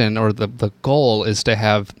intention or the goal is to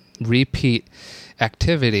have repeat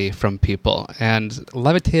activity from people, and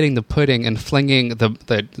levitating the pudding and flinging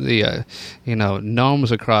the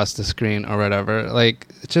gnomes across the screen or whatever, like,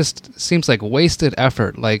 it just seems like wasted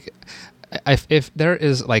effort. Like, if there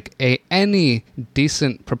is like any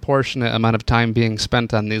decent proportionate amount of time being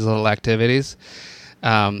spent on these little activities,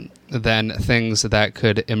 then things that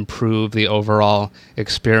could improve the overall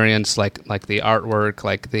experience, like the artwork,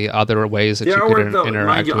 like the other ways that you could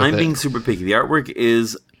interact with I'm it. being super picky. The artwork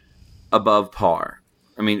is above par.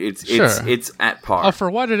 I mean, it's at par. Oh, for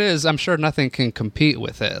what it is, I'm sure nothing can compete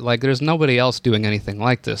with it. Like, there's nobody else doing anything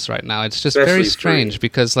like this right now. It's just Especially very strange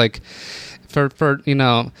because, like, for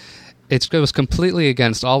it goes completely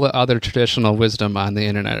against all the other traditional wisdom on the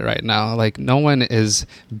internet right now. Like, no one is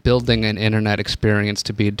building an internet experience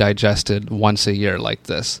to be digested once a year like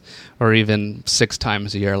this, or even 6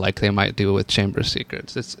 times a year like they might do with Chamber of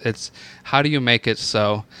Secrets. It's how do you make it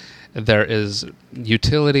so there is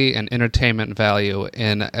utility and entertainment value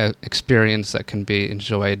in an experience that can be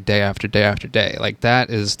enjoyed day after day after day. Like, that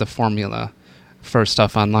is the formula for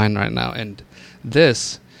stuff online right now. And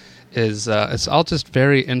this is it's all just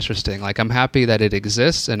very interesting. Like, I'm happy that it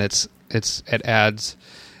exists, and it adds,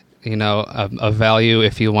 a value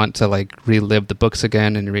if you want to, like, relive the books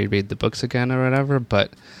again and reread the books again or whatever.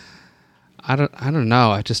 But I don't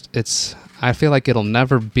know. I feel like it'll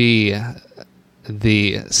never be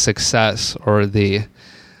the success or the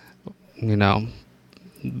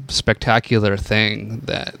spectacular thing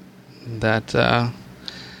that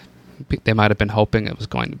they might have been hoping it was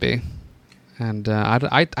going to be. And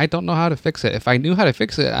I don't know how to fix it. If I knew how to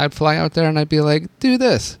fix it, I'd fly out there and I'd be like, do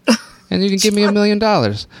this, and you can give me $1 million.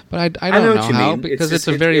 But I don't know how, because it's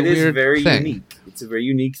a very weird thing. Unique. It's a very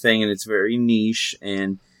unique thing, and it's very niche.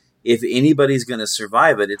 And if anybody's going to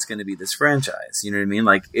survive it, it's going to be this franchise. You know what I mean?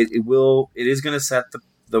 Like, it is going to set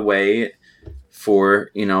the way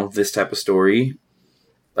for, this type of story.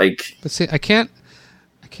 Like, but see, I can't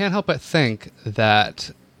help but think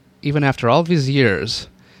that even after all these years,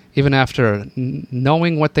 even after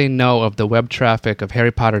knowing what they know of the web traffic of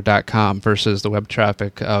HarryPotter.com versus the web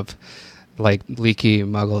traffic of, like, Leaky,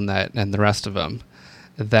 MuggleNet, and the rest of them,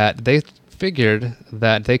 that they figured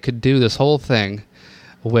that they could do this whole thing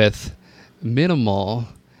with minimal,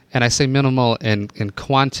 and I say minimal in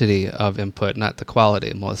quantity of input, not the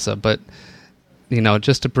quality, Melissa, but,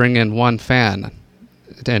 just to bring in one fan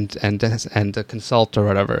and to consult or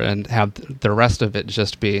whatever, and have the rest of it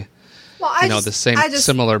just be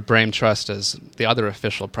similar brain trust as the other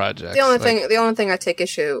official projects. The only thing I take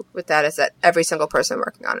issue with that is that every single person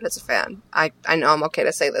working on it is a fan. I know I'm okay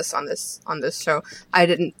to say this on this show. I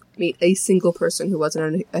didn't meet a single person who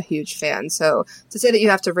wasn't a huge fan. So to say that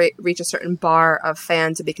you have to reach a certain bar of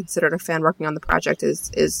fan to be considered a fan working on the project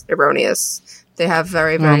is erroneous. They have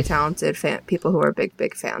very, very talented people who are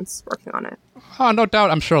big fans working on it. Oh, no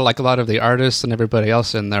doubt. I'm sure, like, a lot of the artists and everybody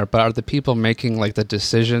else in there, but are the people making, like, the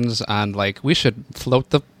decisions on, like, we should float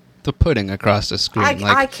the pudding across the screen?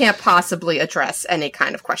 I can't possibly address any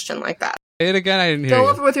kind of question like that. Say it again, I didn't hear you. Go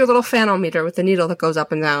over with your little fanometer with the needle that goes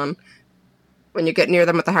up and down when you get near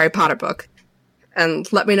them with the Harry Potter book,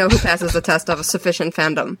 and let me know who passes the test of a sufficient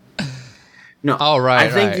fandom. No, I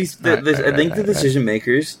think the decision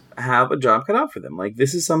makers have a job cut out for them. Like,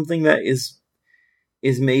 this is something that is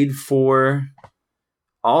made for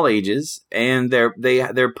all ages, and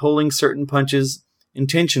they're pulling certain punches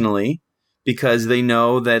intentionally because they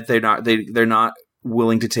know that they're not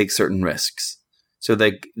willing to take certain risks. So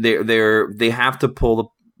they have to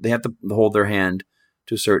hold their hand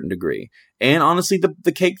to a certain degree. And honestly,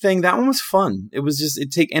 the cake thing, that one was fun. It was just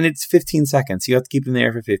and it's 15 seconds. You have to keep them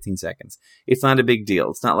there for 15 seconds. It's not a big deal.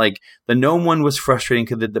 It's not like the gnome one was frustrating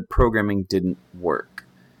because the programming didn't work.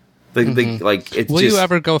 Will you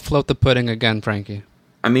ever go float the pudding again, Frankie?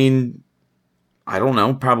 I mean, I don't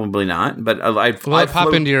know. Probably not. But I'd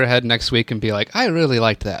pop into your head next week and be like, I really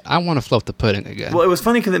liked that. I want to float the pudding again. Well, it was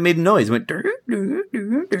funny because it made a noise. It went.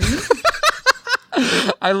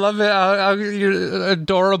 I love it. You're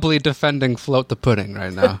adorably defending float the pudding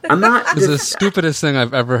right now. I'm not. This is the stupidest thing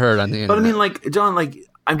I've ever heard on the internet. But I mean, like, John, like,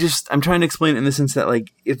 I'm trying to explain it in the sense that,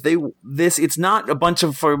 like, it's not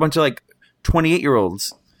for a bunch of like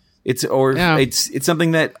 28-year-olds. It's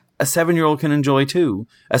something that a 7-year-old can enjoy too.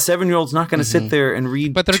 A 7-year-old's not going to sit there and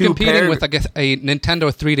read. But they're competing with, like, a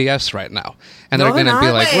Nintendo 3DS right now, and they're going to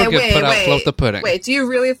be like, "We're going to put out float the pudding." Wait, do you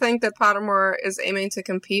really think that Pottermore is aiming to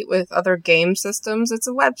compete with other game systems? It's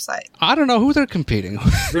a website. I don't know who they're competing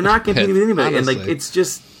with. They're not competing with anybody, honestly. And like, it's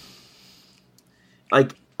just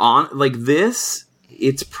like this.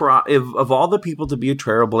 It's of all the people to be a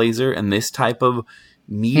trailblazer and this type of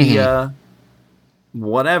media,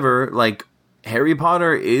 whatever, like. Harry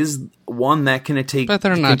Potter is one that can take. But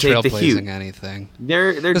they're not take the hue. trailblazing anything.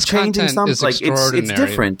 They're This changing content something. is Like it's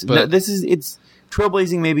different. but- No, it's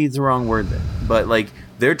trailblazing. Maybe it's the wrong word there, but like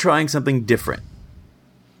they're trying something different.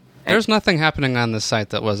 There's nothing happening on the site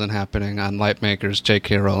that wasn't happening on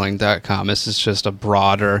lightmakersjkrowling.com. This is just a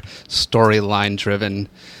broader storyline-driven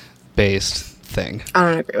based thing. I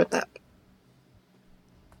don't agree with that.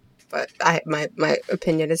 But my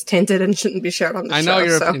opinion is tainted and shouldn't be shared on the show. I know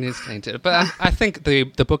your so. opinion is tainted, but I think the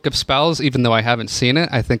Book of Spells, even though I haven't seen it,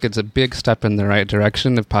 I think it's a big step in the right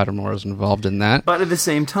direction if Pottermore is involved in that. But at the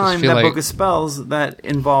same time, feel that like- Book of Spells that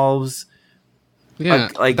involves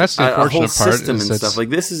like that's the a whole unfortunate part. system and stuff. Like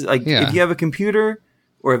this is like Yeah. if you have a computer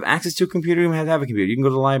or have access to a computer, you have to have a computer. You can go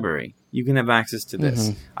to the library. You can have access to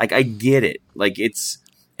this. Like I get it. Like it's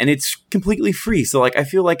completely free. So like I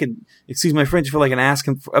feel like excuse my French, I feel like an ass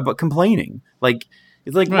about complaining. Like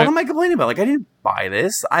it's like Right. what am I complaining about? Like I didn't buy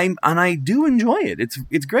this. I do enjoy it.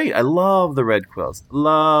 It's great. I love the red quills.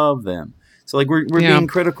 Love them. So like we're being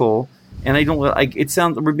critical. And I don't like it.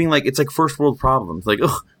 We're being like it's like first world problems. Like,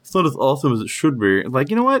 ugh, it's not as awesome as it should be.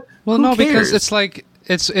 Like, you know what? Well, Who no, cares? because it's like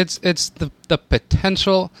it's the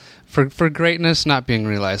potential for greatness not being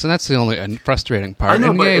realized, and that's the only frustrating part. I know,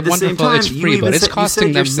 and but yay, at the same wonderful, time, it's you free, even but it's said- you costing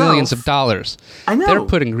said them yourself- millions of dollars. I know. They're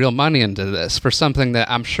putting real money into this for something that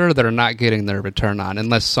I'm sure they're not getting their return on,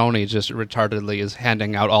 unless Sony just retardedly is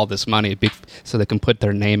handing out all this money so they can put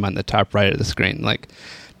their name on the top right of the screen. Like,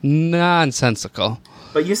 nonsensical.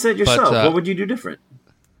 But you said yourself, But, what would you do different?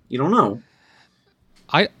 You don't know.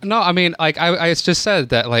 I mean, like I just said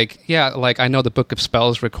that, like, yeah, like I know the Book of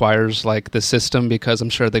Spells requires like the system because I'm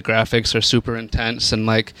sure the graphics are super intense and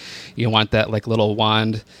like you want that like little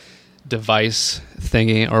wand device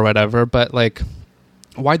thingy or whatever. But like,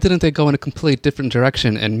 why didn't they go in a completely different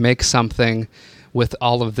direction and make something with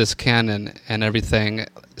all of this canon and everything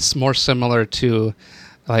more similar to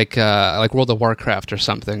like World of Warcraft or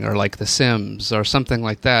something, or like The Sims or something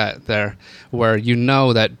like that, there where you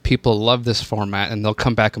know that people love this format and they'll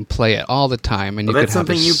come back and play it all the time, and you could that's have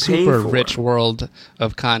a something you pay super for. rich world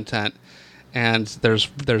of content. And there's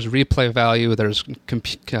replay value, there's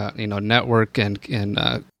network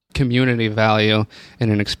and community value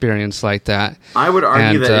in an experience like that. I would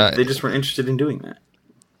argue And, that if they just weren't interested in doing that.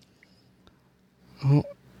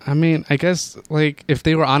 I mean, I guess, like, if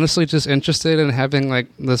they were honestly just interested in having, like,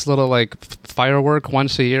 this little, like, firework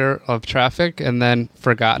once a year of traffic and then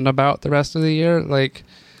forgotten about the rest of the year, like,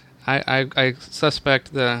 I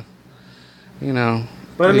suspect the,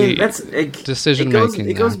 But I mean, the that's decision it goes, making.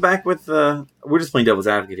 It goes back with the. We're just playing devil's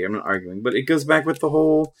advocate here. I'm not arguing, but it goes back with the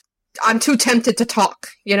whole. I'm too tempted to talk,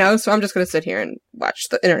 so I'm just going to sit here and watch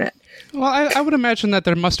the internet. Well, I would imagine that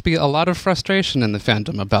there must be a lot of frustration in the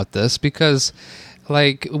fandom about this because,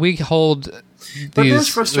 like, we hold But there's this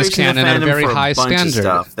frustration in canon at a fandom very for high a bunch standard. of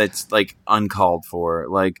stuff that's like uncalled for.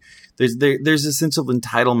 Like there's a sense of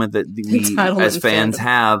entitlement that we Entitlement as fans fandom.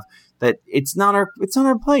 have. That it's not our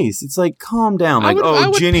place. It's like calm down. Like I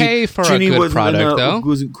would Ginny, pay for a Ginny good wasn't product, though.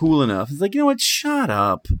 wasn't cool enough. It's like, you know what? Shut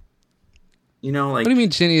up. Like What do you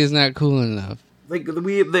mean Ginny is not cool enough? like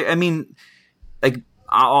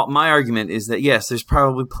my argument is that yes, there's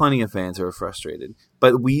probably plenty of fans who are frustrated,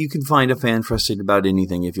 but you can find a fan frustrated about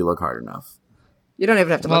anything if you look hard enough. You don't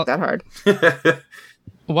even have to look that hard.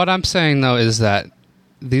 What I'm saying, though, is that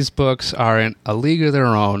these books are in a league of their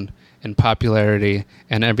own in popularity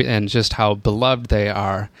and just how beloved they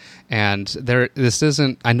are. And this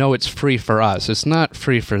isn't. I know it's free for us. It's not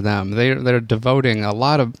free for them. They're devoting a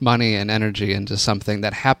lot of money and energy into something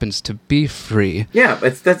that happens to be free. Yeah,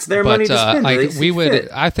 that's their money to spend. They see fit.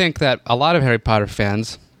 I think that a lot of Harry Potter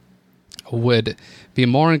fans would be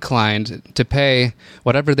more inclined to pay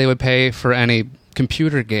whatever they would pay for any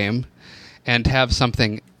computer game and have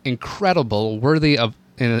something incredible, worthy of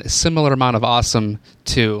in a similar amount of awesome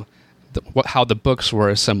to how the books were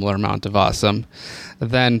a similar amount of awesome,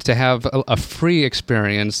 than to have a free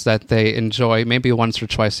experience that they enjoy maybe once or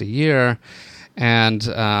twice a year and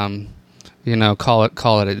call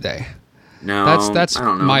it a day. No, That's I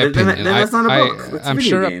don't know. my opinion. Then that's not a book. It's a I'm video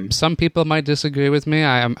sure game. some people might disagree with me.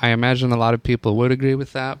 I imagine a lot of people would agree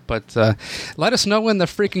with that. But let us know in the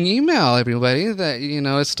freaking email, everybody, that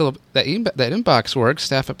it's still that inbox works.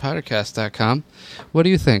 staff@pottercast.com. What do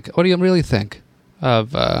you think? What do you really think of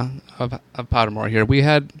Pottermore here? We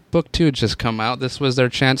had book 2 just come out. This was their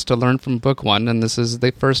chance to learn from book 1, and this is the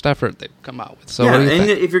first effort they've come out with. So what do you and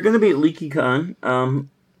think? if you're going to be at LeakyCon,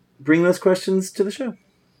 bring those questions to the show.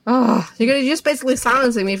 Oh, you're just basically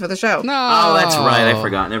silencing me for the show. No. Oh, that's right. I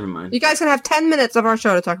forgot. Never mind. You guys can have 10 minutes of our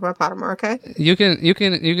show to talk about Pottermore, okay? You can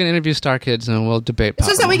interview Star Kids and we'll debate Pottermore. It's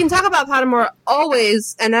just that we can talk about Pottermore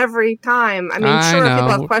always and every time. I mean, sure, if people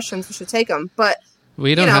have questions, we should take them, but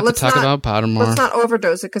we don't have to talk about Pottermore. Let's not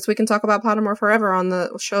overdose it, because we can talk about Pottermore forever on the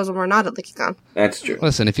shows when we're not at LeakyCon. That's true.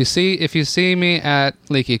 Listen, if you see me at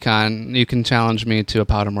LeakyCon, you can challenge me to a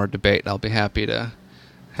Pottermore debate. I'll be happy to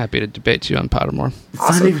debate you on Pottermore.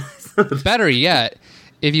 Awesome. Better yet,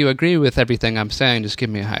 if you agree with everything I'm saying, just give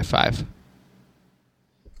me a high five.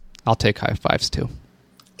 I'll take high fives too.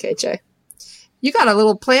 Okay, Jay. You got a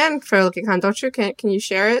little plan for LeakyCon, don't you? Can you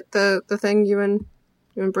share it? The thing you and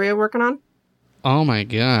Brie are working on? Oh my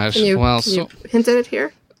gosh! Can you hint at it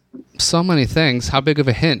here? So many things. How big of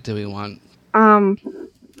a hint do we want? You want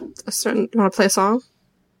to play a song?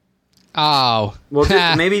 Oh,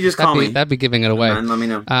 well, maybe just call me. That'd be giving it away. And let me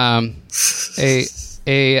know.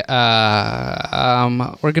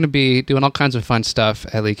 We're going to be doing all kinds of fun stuff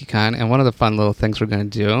at LeakyCon, and one of the fun little things we're going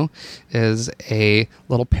to do is a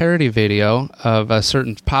little parody video of a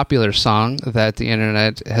certain popular song that the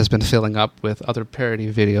internet has been filling up with other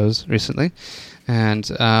parody videos recently. And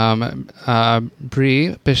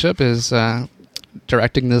Brie Bishop is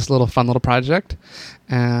directing this fun little project.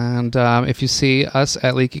 And if you see us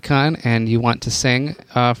at LeakyCon and you want to sing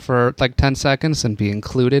for like 10 seconds and be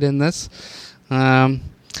included in this,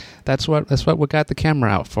 that's what we got the camera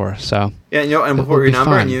out for. So yeah, and we'll put your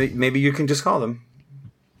number, and maybe you can just call them.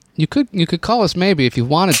 You could call us maybe if you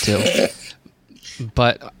wanted to,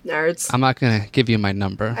 but nerds. I'm not going to give you my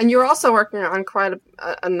number. And you're also working on quite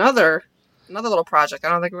another little project. I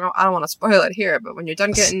don't want to spoil it here, but when you're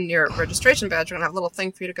done getting your registration badge, you're gonna have a little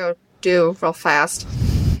thing for you to go do real fast.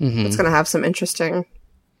 Mm-hmm. It's gonna have some interesting.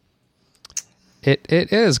 It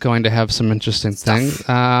is going to have some interesting things.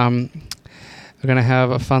 We're going to have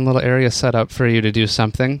a fun little area set up for you to do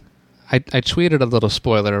something. I tweeted a little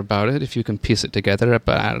spoiler about it, if you can piece it together,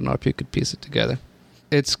 but I don't know if you could piece it together.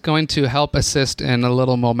 It's going to help assist in a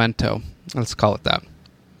little memento. Let's call it that.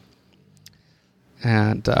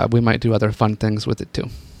 And we might do other fun things with it, too.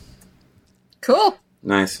 Cool.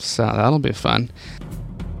 Nice. So that'll be fun.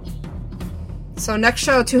 So next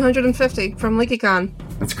show, 250 from LeakyCon.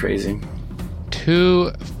 That's crazy.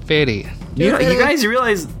 250. You guys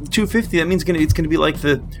realize 250? That means it's gonna be like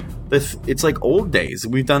it's like old days.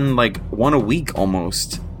 We've done like one a week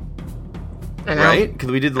almost. I know. Right? Because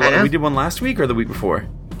we did one last week or the week before.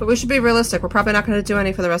 But we should be realistic. We're probably not going to do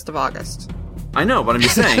any for the rest of August. I know, but I'm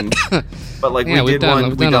just saying. But like yeah, we did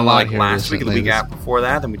one like last recently. week, and the week after before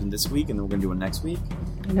that, then we did this week, and then we're gonna do one next week.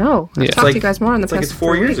 I know. I've talked to you guys more in the past. It's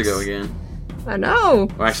 4 years ago again. I know.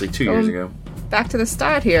 Well, actually, 2 years ago. Back to the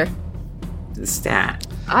start here. The stat.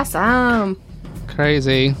 Awesome.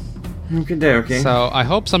 Crazy. Okay. So I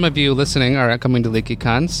hope some of you listening are coming to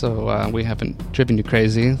LeakyCon, so we haven't driven you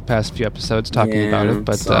crazy the past few episodes talking about it.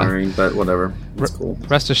 But sorry, but whatever. It's cool.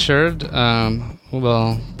 Rest assured,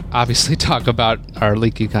 we'll obviously talk about our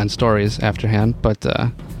LeakyCon stories afterhand, but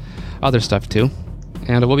other stuff too.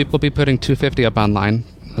 And we'll be putting 250 up online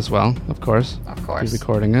as well, of course. Of course. Be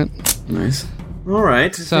recording it. Nice. All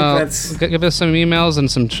right. So give us some emails and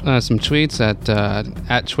some tweets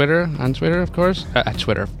at Twitter, on Twitter, of course. At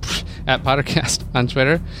Twitter. At Pottercast on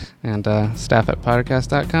Twitter. And staff at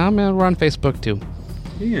Pottercast.com. And we're on Facebook too.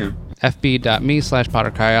 Yeah.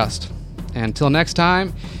 fb.me/Pottercast. Until next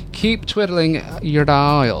time, keep twiddling your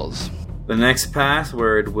dials. The next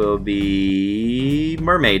password will be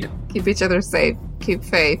mermaid. Keep each other safe. Keep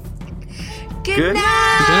faith. Good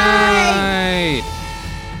night. Good night.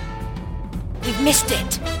 We've missed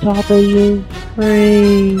it. W3.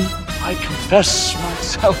 I confess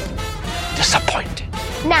myself disappointed.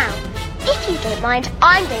 Now, if you don't mind,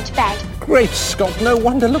 I'm going to bed. Great Scott, no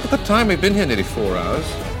wonder. Look at the time. We've been here nearly 4 hours.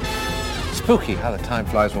 Spooky how the time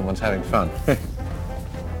flies when one's having fun.